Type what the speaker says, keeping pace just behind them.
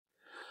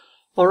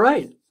All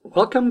right,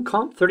 welcome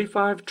Comp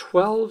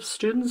 3512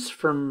 students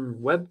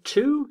from Web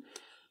 2.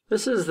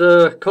 This is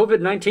the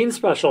COVID-19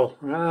 special.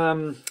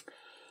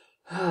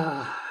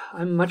 I'm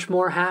much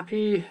more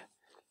happy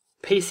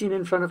pacing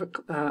in front of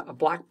a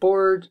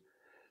blackboard,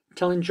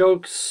 telling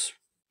jokes,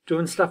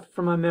 doing stuff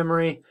from my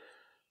memory.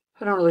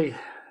 I don't really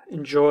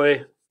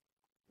enjoy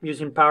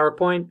using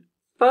PowerPoint,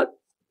 but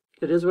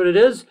it is what it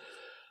is.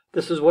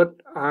 This is what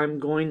I'm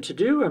going to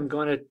do. I'm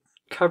going to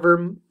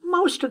cover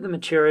most of the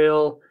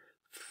material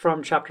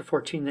from chapter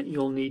 14 that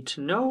you'll need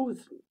to know.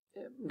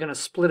 I'm going to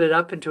split it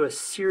up into a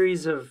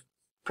series of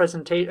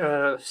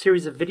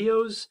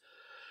videos,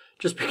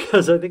 just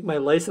because I think my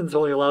license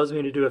only allows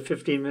me to do a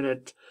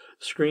 15-minute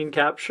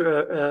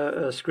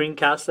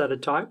screencast at a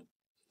time.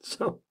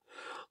 So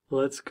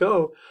let's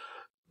go.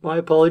 My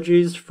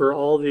apologies for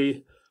all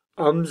the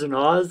ums and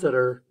ahs that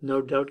are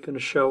no doubt going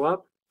to show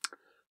up.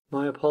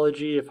 My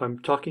apology if I'm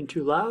talking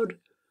too loud,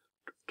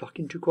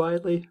 talking too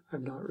quietly,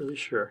 I'm not really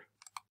sure.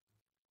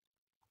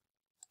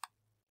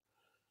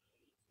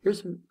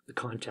 Here's the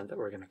content that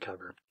we're going to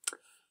cover.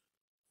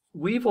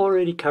 We've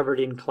already covered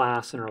in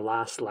class in our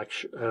last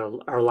lecture,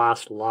 our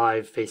last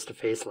live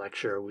face-to-face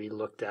lecture. We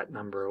looked at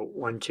number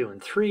 1, 2, and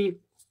 3.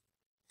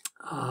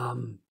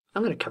 I'm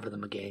going to cover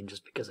them again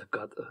just because I've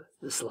got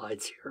the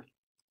slides here.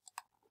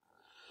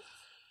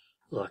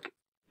 Look,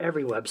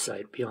 every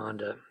website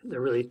beyond the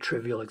really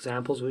trivial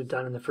examples we've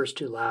done in the first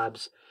 2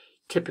 labs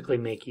typically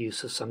make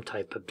use of some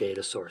type of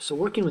data source. So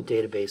working with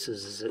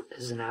databases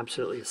is an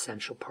absolutely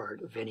essential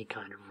part of any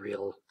kind of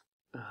real,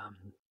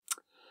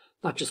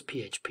 not just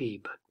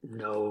PHP, but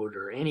Node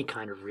or any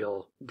kind of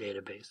real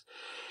database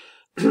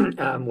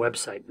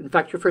website. In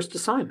fact, your first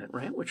assignment,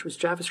 right, which was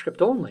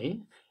JavaScript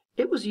only,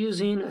 it was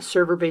using a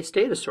server-based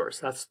data source.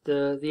 That's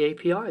the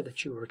API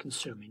that you were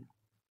consuming.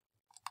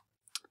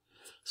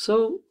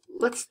 So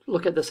let's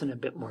look at this in a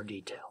bit more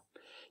detail.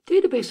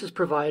 Databases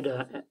provide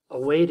a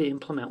way to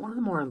implement one of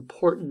the more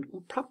important,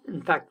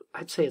 in fact,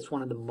 I'd say it's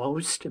one of the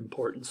most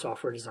important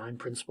software design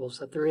principles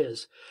that there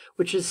is,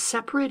 which is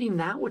separating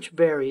that which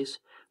varies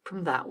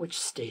from that which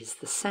stays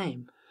the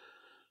same.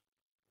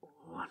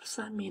 What does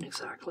that mean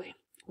exactly?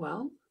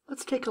 Well,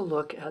 let's take a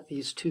look at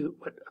these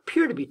what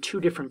appear to be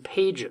 2 different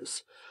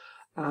pages.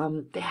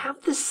 They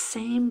have the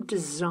same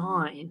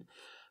design,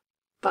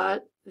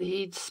 but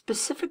the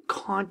specific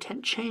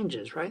content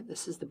changes, right?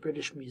 This is the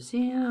British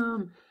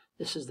Museum.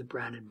 This is the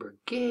Brandenburg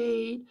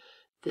Gate.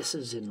 This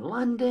is in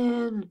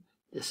London.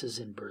 This is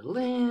in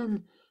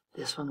Berlin.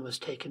 This one was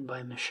taken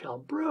by Michelle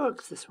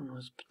Brooks. This one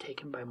was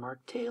taken by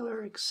Mark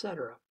Taylor,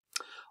 etc.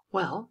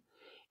 Well,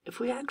 if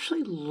we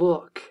actually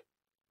look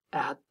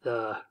at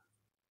the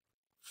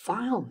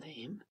file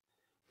name,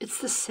 it's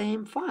the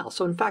same file.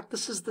 So in fact,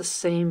 this is the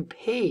same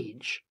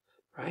page,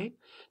 right?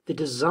 The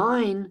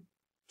design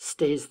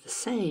stays the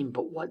same,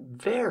 but what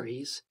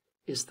varies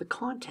is the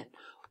content.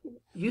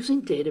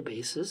 Using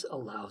databases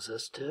allows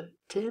us to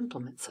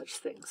implement such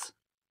things.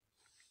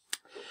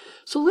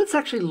 So let's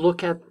actually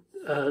look at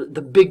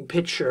the big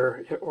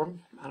picture, or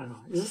I don't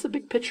know, is this a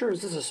big picture or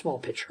is this a small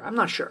picture? I'm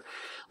not sure.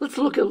 Let's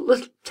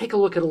take a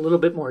look at a little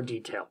bit more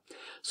detail.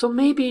 So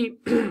maybe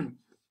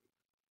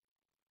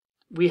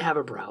we have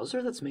a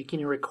browser that's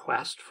making a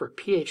request for a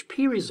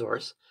PHP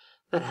resource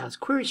that has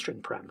query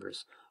string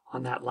parameters.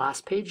 On that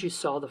last page, you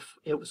saw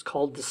it was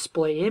called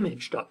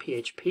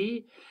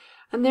displayImage.php,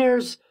 and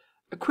there's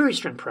a query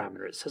string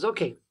parameter. It says,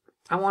 okay,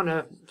 I want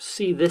to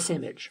see this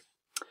image.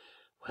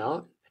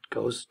 Well, it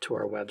goes to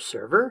our web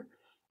server,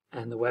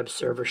 and the web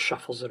server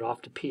shuffles it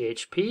off to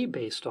PHP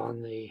based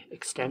on the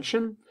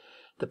extension.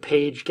 The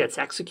page gets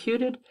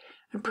executed,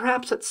 and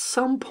perhaps at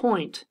some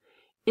point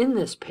in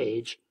this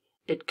page,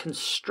 it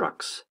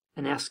constructs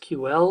an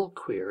SQL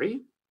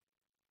query.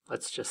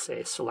 Let's just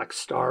say select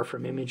star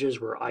from images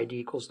where ID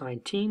equals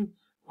 19.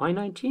 Why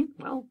 19?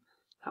 Well,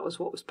 that was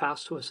what was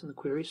passed to us in the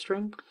query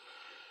string.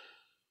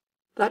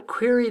 That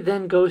query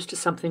then goes to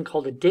something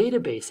called a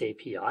database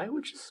API,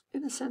 which is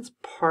in a sense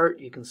part,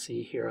 you can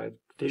see here, I've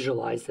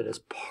visualized it as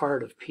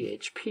part of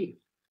PHP.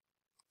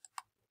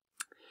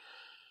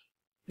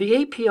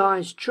 The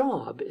API's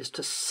job is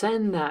to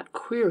send that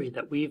query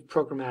that we've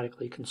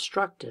programmatically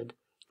constructed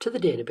to the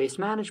database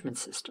management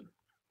system.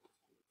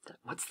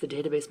 What's the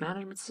database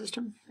management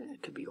system?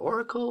 It could be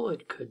Oracle,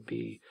 it could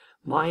be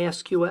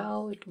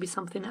MySQL, it could be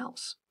something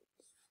else.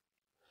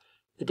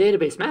 The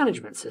database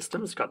management system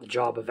has got the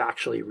job of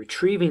actually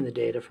retrieving the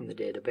data from the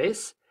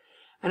database,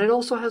 and it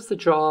also has the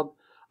job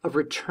of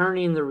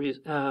returning the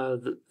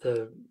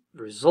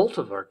result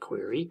of our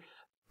query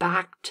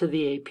back to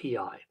the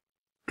API.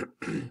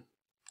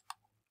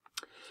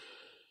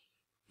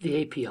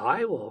 The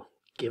API will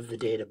give the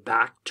data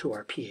back to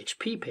our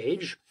PHP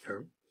page,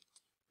 or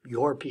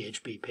your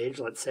PHP page,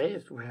 let's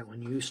say,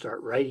 when you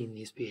start writing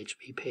these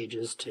PHP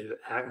pages to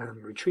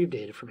retrieve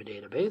data from a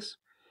database.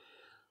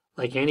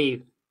 Like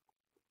any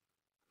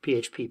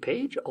PHP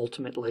page,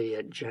 ultimately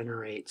it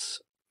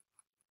generates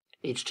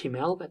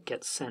HTML that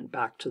gets sent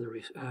back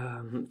to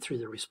through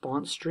the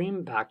response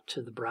stream back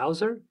to the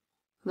browser, and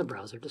the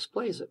browser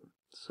displays it.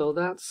 So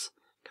that's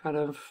kind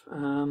of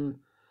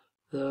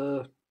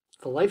the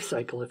life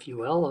cycle, if you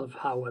will, of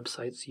how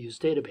websites use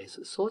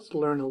databases. So let's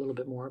learn a little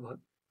bit more about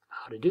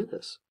how to do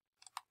this.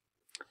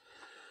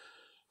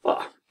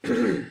 Well,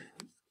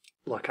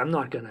 look, I'm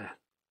not going to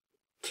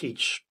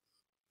teach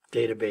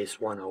Database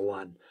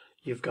 101.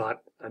 You've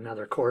got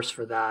another course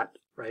for that,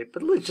 right?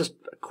 But let's just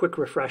a quick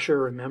refresher.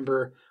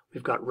 Remember,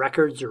 we've got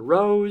records or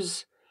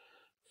rows,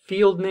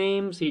 field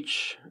names.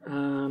 Each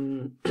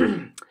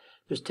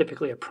there's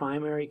typically a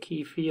primary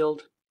key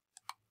field.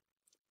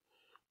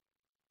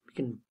 We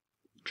can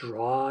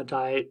draw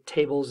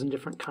tables in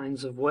different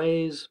kinds of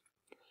ways.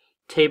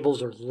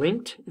 Tables are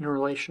linked in a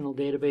relational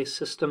database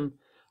system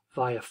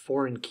via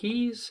foreign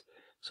keys.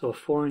 So a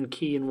foreign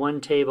key in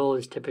one table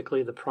is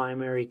typically the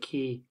primary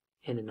key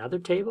in another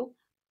table.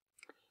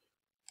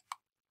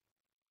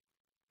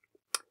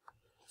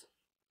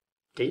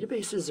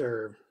 Databases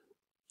are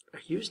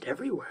used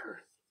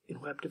everywhere in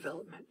web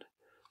development.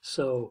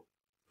 So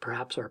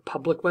perhaps our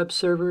public web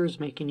servers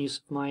making use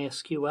of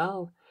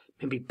MySQL,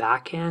 maybe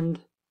backend,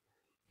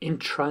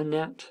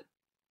 intranet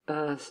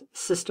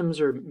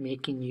systems are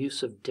making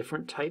use of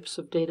different types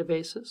of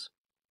databases.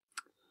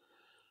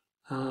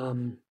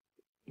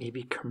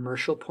 Maybe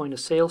commercial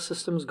point-of-sale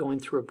systems going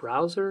through a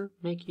browser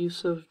make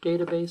use of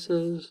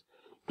databases.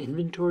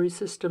 Inventory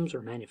systems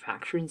or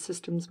manufacturing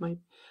systems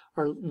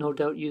are no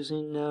doubt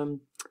using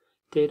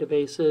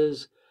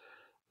databases.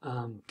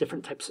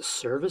 Different types of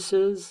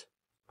services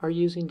are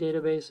using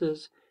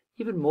databases.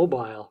 Even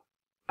mobile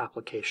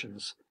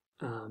applications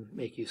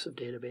make use of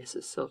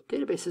databases. So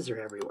databases are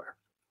everywhere.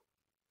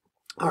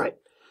 All right,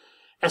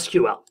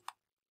 SQL.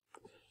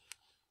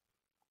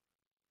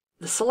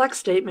 The select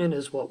statement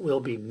is what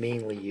we'll be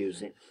mainly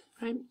using,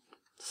 right?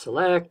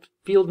 Select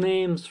field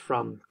names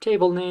from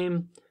table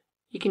name.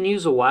 You can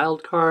use a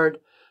wildcard,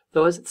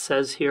 though as it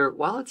says here,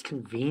 while it's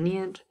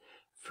convenient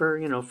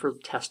for, for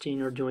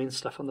testing or doing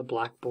stuff on the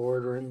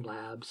blackboard or in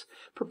labs,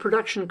 for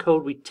production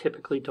code, we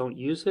typically don't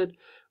use it.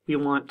 We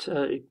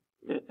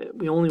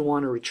only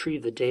want to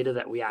retrieve the data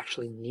that we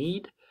actually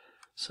need,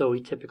 so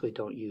we typically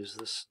don't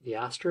use the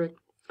asterisk.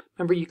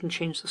 Remember, you can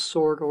change the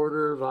sort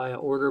order via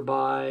order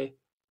by.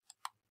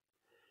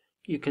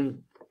 You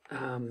can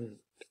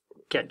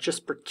get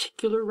just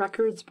particular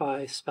records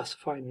by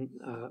specifying,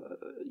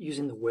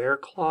 using the where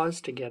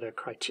clause to get a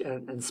criteria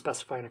and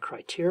specifying a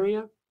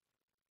criteria.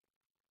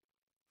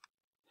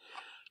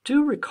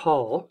 Do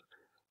recall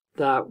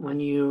that when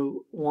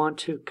you want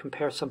to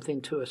compare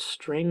something to a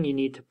string, you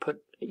need to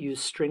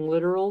use string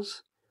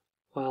literals,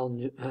 while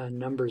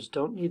numbers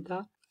don't need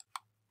that.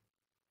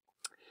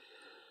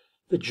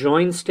 The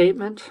join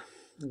statement,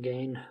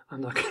 again,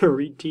 I'm not going to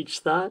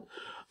reteach that.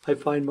 I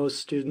find most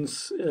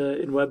students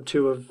in Web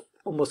 2 have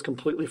almost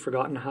completely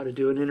forgotten how to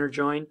do an inner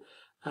join,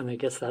 and I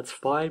guess that's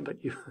fine,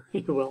 but you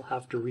will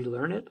have to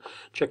relearn it.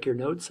 Check your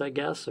notes, I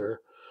guess,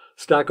 or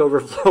Stack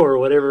Overflow or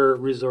whatever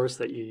resource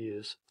that you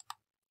use.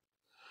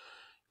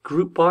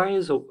 Group by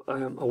is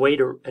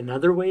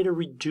another way to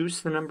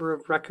reduce the number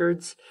of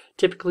records.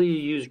 Typically you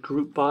use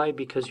group by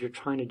because you're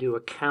trying to do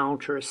a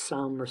count or a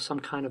sum or some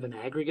kind of an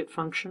aggregate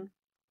function.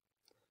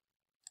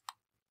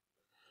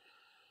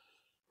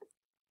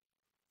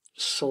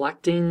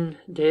 Selecting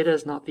data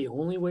is not the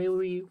only way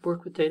we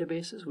work with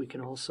databases. We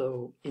can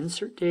also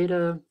insert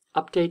data,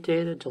 update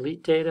data,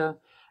 delete data,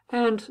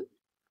 and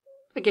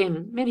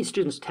again, many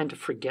students tend to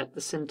forget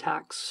the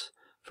syntax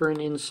for an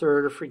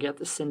insert or forget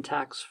the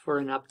syntax for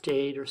an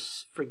update or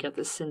forget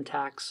the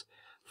syntax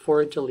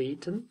for a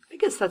delete, and I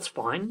guess that's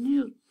fine.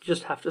 You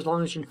just have to, as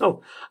long as you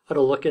know how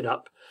to look it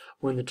up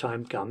when the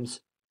time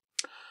comes.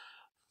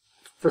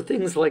 For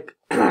things like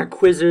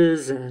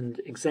quizzes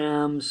and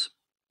exams,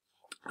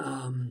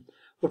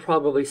 we'll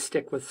probably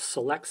stick with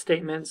select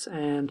statements,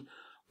 and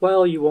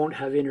while you won't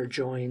have inner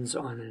joins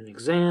on an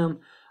exam,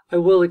 I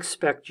will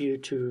expect you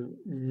to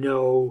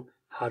know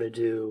how to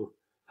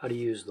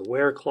use the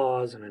where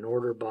clause and an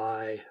order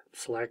by,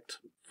 select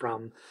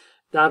from.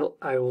 That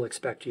I will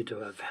expect you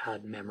to have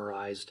had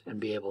memorized and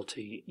be able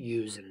to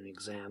use in an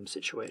exam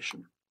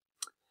situation.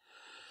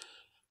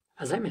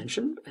 As I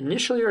mentioned,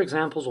 initially our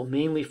examples will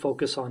mainly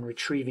focus on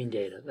retrieving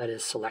data, that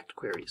is, select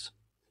queries.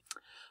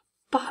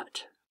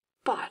 But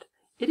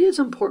it is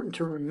important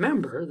to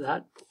remember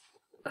that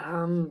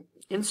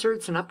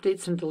inserts and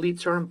updates and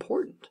deletes are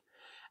important.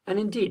 And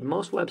indeed,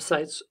 most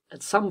websites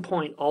at some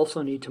point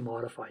also need to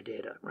modify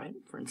data, right?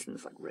 For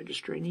instance, like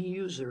registering a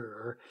user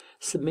or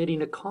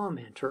submitting a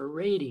comment or a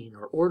rating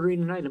or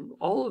ordering an item.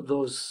 All of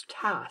those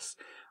tasks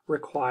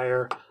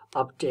require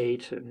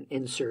update and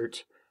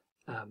insert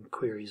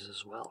queries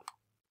as well.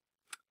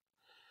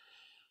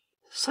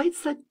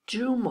 Sites that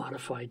do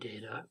modify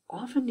data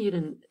often need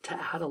to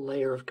add a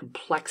layer of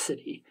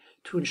complexity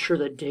to ensure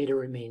that data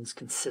remains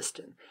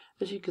consistent.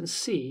 As you can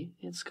see,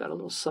 it's got a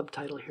little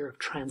subtitle here of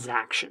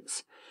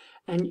transactions.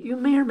 And you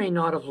may or may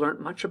not have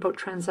learned much about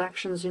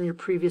transactions in your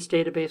previous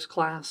database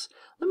class.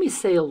 Let me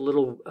say a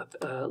little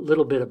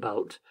bit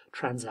about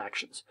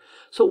transactions.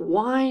 So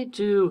why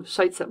do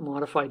sites that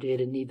modify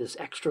data need this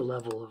extra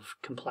level of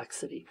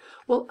complexity?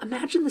 Well,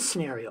 imagine the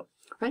scenario,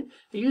 right?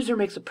 A user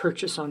makes a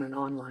purchase on an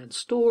online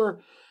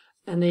store,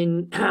 and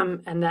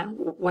then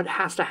what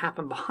has to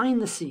happen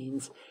behind the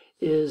scenes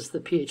is the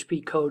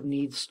PHP code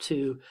needs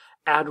to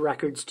add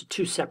records to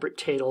two separate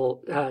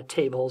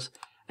tables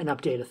and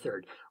update a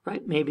third,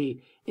 right?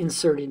 Maybe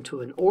insert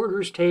into an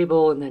orders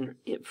table, and then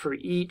for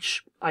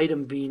each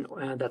item being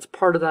that's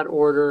part of that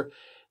order,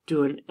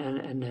 do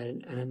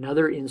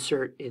another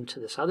insert into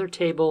this other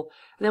table,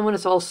 and then when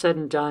it's all said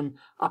and done,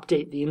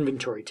 update the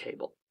inventory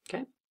table.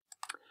 Okay.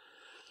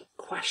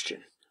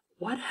 Question: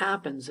 what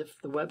happens if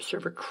the web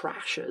server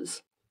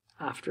crashes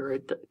after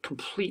it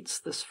completes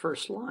this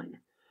first line?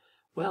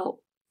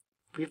 Well,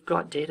 we've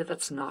got data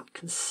that's not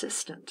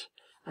consistent,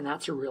 and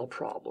that's a real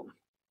problem.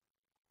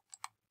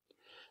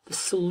 The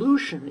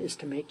solution is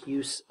to make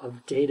use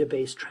of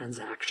database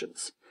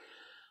transactions.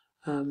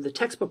 The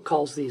textbook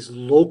calls these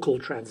local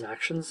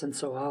transactions, and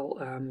so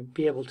I'll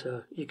be able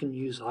to, you can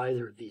use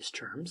either of these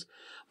terms,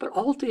 but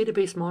all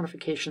database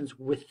modifications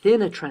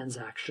within a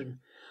transaction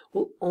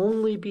will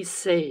only be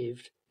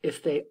saved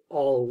if they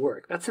all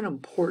work. That's an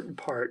important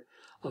part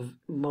of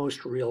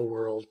most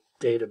real-world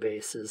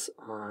databases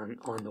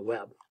on the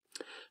web.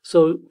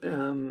 So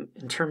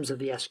in terms of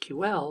the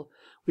SQL,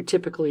 we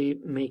typically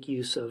make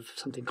use of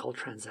something called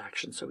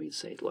transactions. So we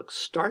say, look,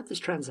 start this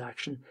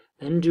transaction,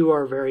 then do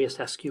our various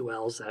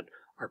SQLs that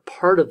are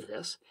part of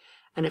this.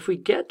 And if we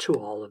get to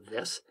all of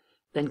this,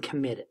 then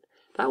commit it.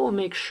 That will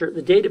make sure,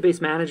 the database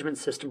management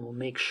system will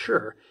make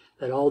sure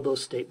that all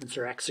those statements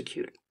are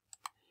executed.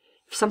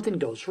 If something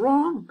goes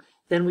wrong,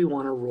 then we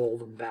want to roll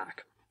them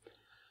back.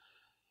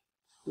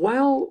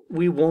 While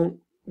we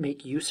won't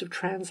make use of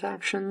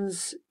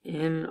transactions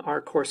in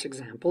our course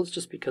examples,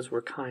 just because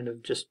we're kind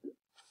of just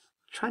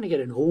trying to get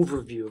an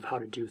overview of how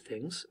to do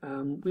things,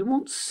 we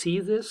won't see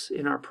this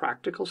in our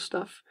practical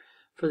stuff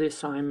for the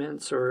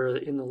assignments or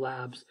in the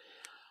labs.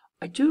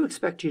 I do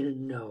expect you to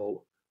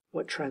know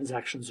what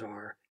transactions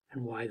are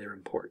and why they're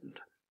important.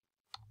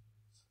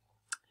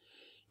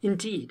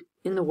 Indeed,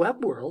 in the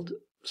web world,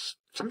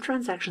 some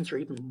transactions are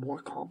even more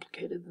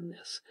complicated than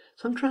this.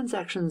 Some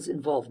transactions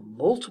involve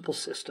multiple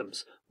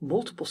systems,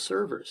 multiple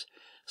servers,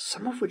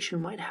 some of which you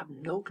might have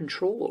no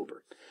control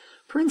over.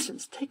 For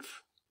instance, take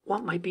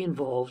what might be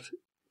involved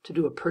to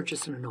do a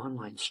purchase in an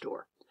online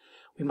store.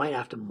 We might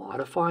have to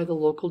modify the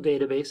local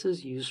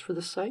databases used for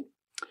the site.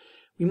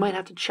 We might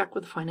have to check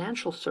with the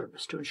financial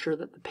service to ensure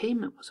that the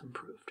payment was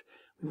improved.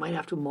 We might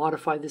have to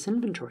modify this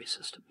inventory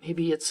system.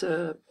 Maybe it's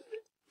the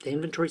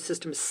inventory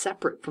system is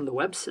separate from the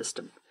web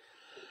system.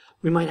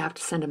 We might have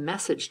to send a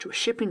message to a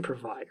shipping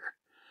provider.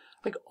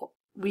 Like,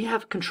 we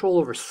have control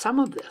over some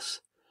of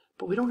this,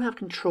 but we don't have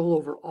control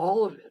over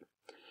all of it.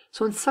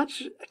 So in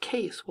such a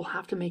case, we'll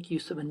have to make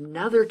use of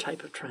another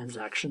type of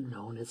transaction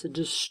known as a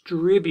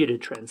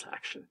distributed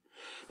transaction.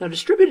 Now,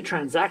 distributed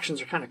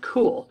transactions are kind of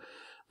cool,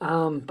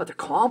 but they're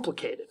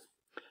complicated.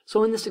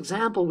 So in this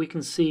example, we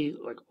can see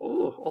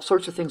all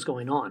sorts of things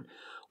going on.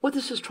 What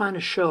this is trying to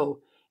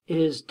show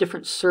is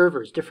different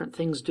servers, different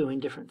things doing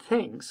different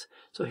things.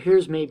 So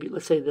here's maybe,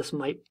 let's say this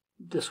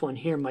one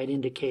here might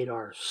indicate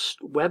our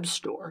web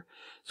store.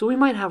 So we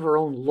might have our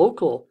own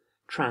local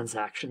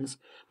transactions,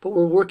 but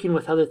we're working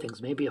with other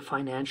things, maybe a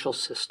financial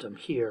system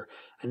here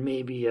and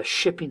maybe a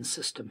shipping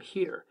system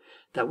here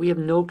that we have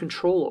no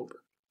control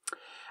over.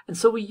 And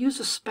so we use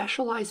a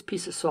specialized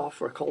piece of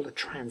software called a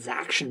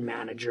transaction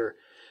manager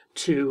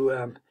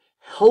to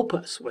help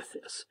us with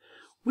this.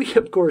 We,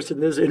 of course, in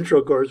this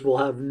intro course will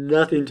have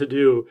nothing to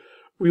do.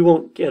 We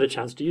won't get a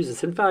chance to use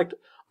this. In fact,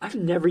 I've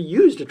never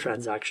used a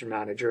transaction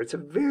manager. It's a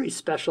very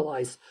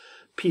specialized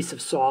piece of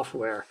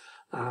software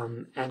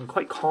and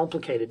quite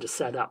complicated to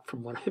set up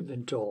from what I've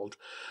been told.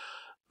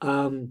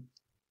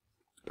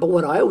 But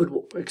what I would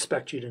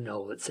expect you to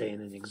know, let's say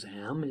in an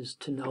exam, is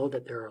to know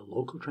that there are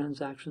local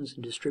transactions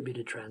and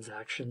distributed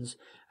transactions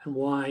and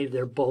why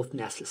they're both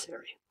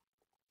necessary.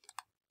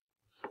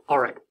 All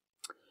right.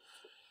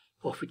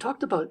 Well, if we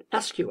talked about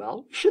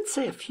SQL, we should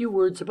say a few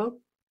words about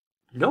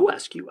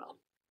NoSQL.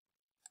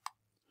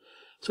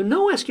 So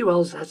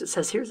NoSQL, as it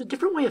says here, is a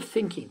different way of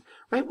thinking,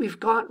 right? We've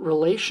got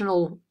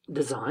relational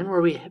design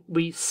where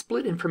we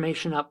split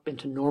information up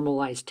into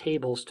normalized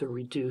tables to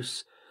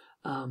reduce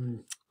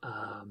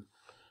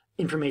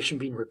information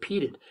being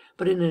repeated.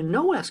 But in a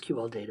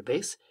NoSQL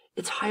database,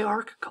 it's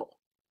hierarchical.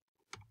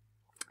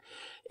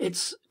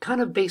 It's kind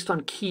of based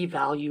on key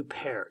value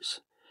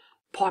pairs.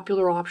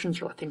 Popular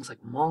options are things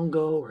like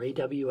Mongo or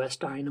AWS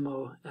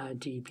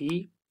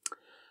DynamoDB.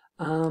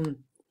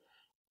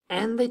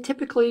 And they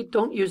typically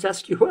don't use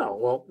SQL.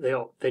 Well,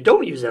 they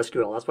don't use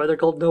SQL. That's why they're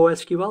called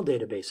NoSQL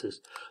databases.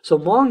 So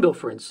Mongo,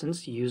 for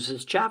instance,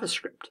 uses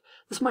JavaScript.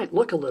 This might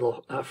look a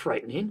little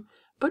frightening,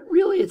 but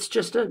really it's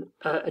just a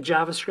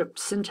JavaScript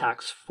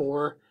syntax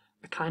for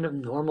a kind of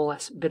normal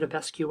bit of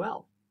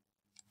SQL.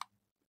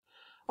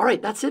 All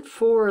right, that's it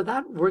for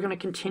that. We're going to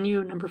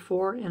continue number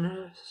 4 in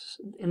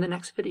the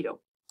next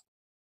video.